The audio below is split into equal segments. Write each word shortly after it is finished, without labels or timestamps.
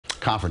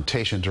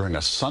Confrontation during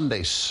a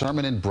Sunday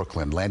sermon in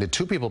Brooklyn landed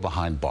 2 people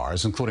behind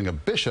bars, including a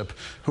bishop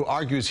who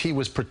argues he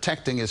was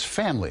protecting his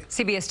family.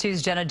 CBS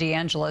 2's Jenna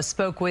DeAngelis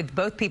spoke with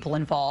both people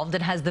involved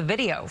and has the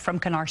video from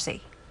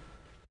Canarsie.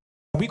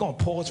 We're going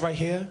to pause right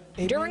here.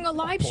 During a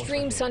live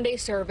stream Sunday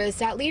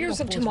service at Leaders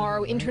of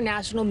Tomorrow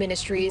International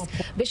Ministries,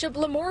 Bishop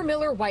Lamor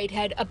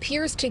Miller-Whitehead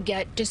appears to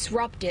get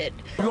disrupted.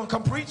 You want to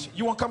come preach?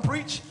 You want to come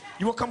preach?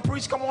 You want to come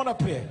preach? Come on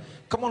up here.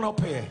 Come on up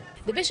here.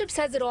 The bishop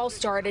says it all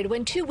started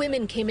when 2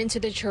 women came into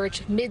the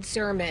church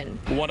mid-sermon.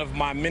 One of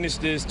my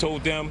ministers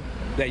told them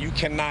that you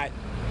cannot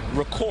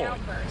record.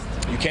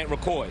 You can't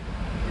record.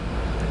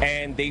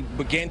 And they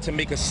began to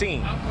make a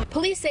scene.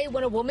 Police say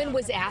when a woman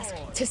was asked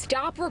to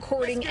stop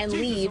recording and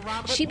leave,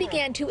 she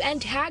began to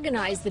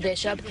antagonize the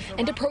bishop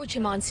and approach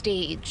him on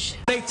stage.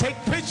 They take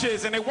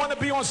pictures and they want to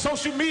be on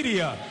social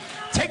media.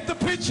 Take the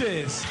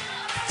pictures.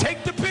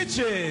 Take the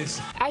pictures.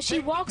 As she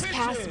walks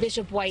past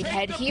Bishop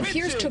Whitehead, he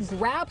appears to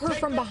grab her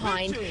from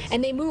behind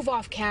and they move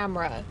off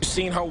camera. I've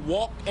seen her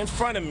walk in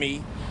front of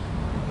me,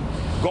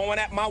 going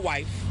at my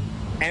wife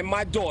and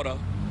my daughter,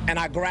 and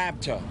I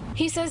grabbed her.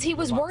 He says he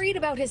was worried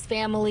about his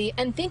family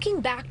and thinking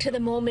back to the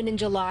moment in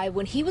July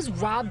when he was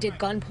robbed at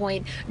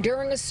gunpoint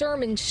during a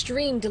sermon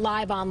streamed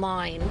live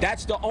online.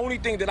 That's the only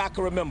thing that I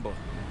can remember.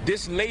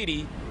 This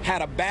lady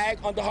had a bag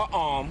under her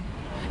arm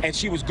and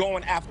she was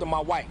going after my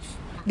wife.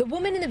 The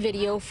woman in the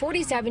video,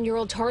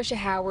 47-year-old Tarsha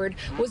Howard,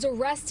 was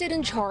arrested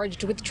and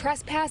charged with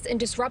trespass and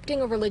disrupting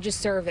a religious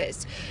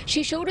service.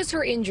 She showed us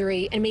her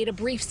injury and made a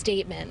brief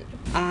statement.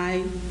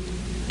 I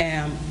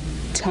am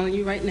telling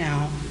you right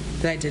now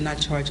that I did not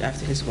charge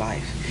after his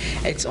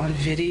wife. It's on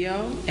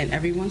video and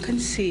everyone can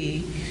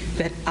see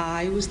that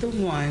I was the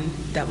one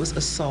that was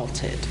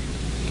assaulted.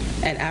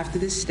 And after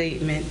this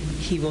statement,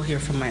 he will hear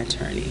from my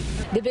attorney.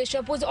 The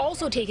bishop was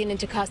also taken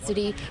into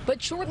custody,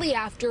 but shortly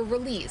after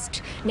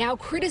released, now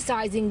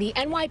criticizing the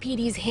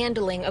NYPD's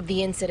handling of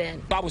the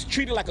incident. I was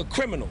treated like a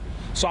criminal,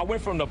 so I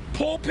went from the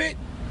pulpit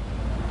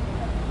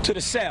to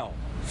the cell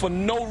for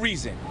no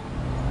reason.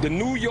 The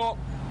New York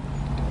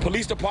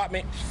Police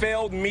Department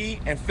failed me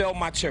and failed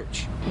my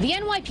church. The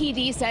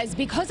NYPD says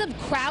because of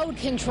crowd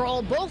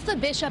control, both the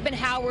bishop and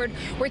Howard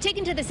were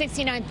taken to the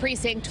 69th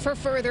precinct for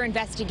further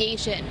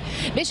investigation.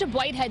 Bishop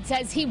Whitehead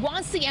says he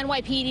wants the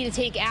NYPD to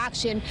take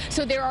action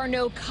so there are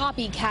no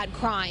copycat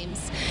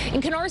crimes.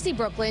 In Canarsie,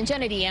 Brooklyn,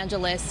 Jenna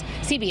DeAngelis,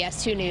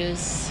 CBS 2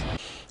 News.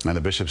 And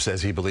the bishop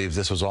says he believes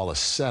this was all a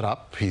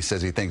setup. He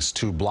says he thinks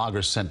 2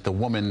 bloggers sent the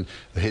woman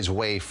his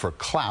way for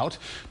clout.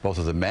 Both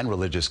of the men,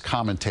 religious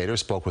commentators,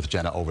 spoke with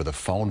Jenna over the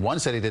phone. One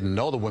said he didn't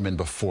know the women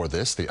before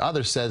this. The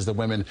other says the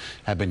women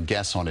have been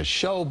guests on his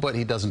show, but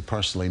he doesn't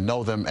personally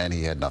know them and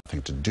he had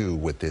nothing to do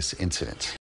with this incident.